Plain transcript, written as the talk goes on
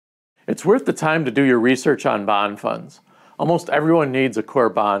It's worth the time to do your research on bond funds. Almost everyone needs a core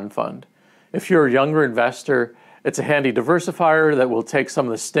bond fund. If you're a younger investor, it's a handy diversifier that will take some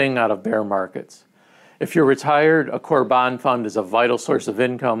of the sting out of bear markets. If you're retired, a core bond fund is a vital source of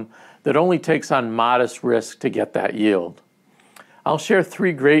income that only takes on modest risk to get that yield. I'll share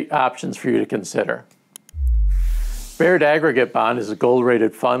 3 great options for you to consider. Baird Aggregate Bond is a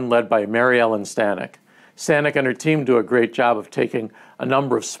gold-rated fund led by Mary Ellen Stanek. Stanek and her team do a great job of taking a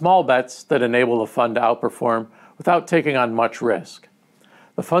number of small bets that enable the fund to outperform without taking on much risk.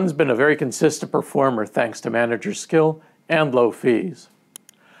 The fund's been a very consistent performer thanks to manager skill and low fees.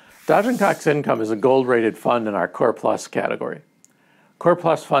 Dodge & Cox Income is a gold-rated fund in our Core Plus category. Core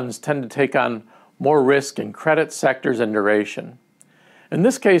Plus funds tend to take on more risk in credit sectors and duration. In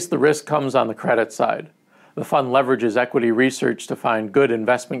this case, the risk comes on the credit side. The fund leverages equity research to find good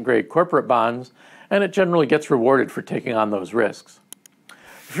investment-grade corporate bonds, and it generally gets rewarded for taking on those risks.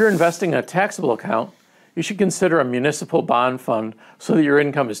 If you're investing in a taxable account, you should consider a municipal bond fund so that your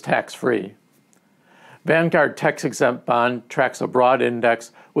income is tax-free. Vanguard Tax-Exempt bond tracks a broad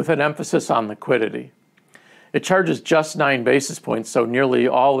index with an emphasis on liquidity. It charges just 9 basis points, so nearly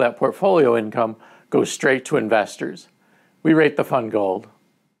all that portfolio income goes straight to investors. We rate the fund gold.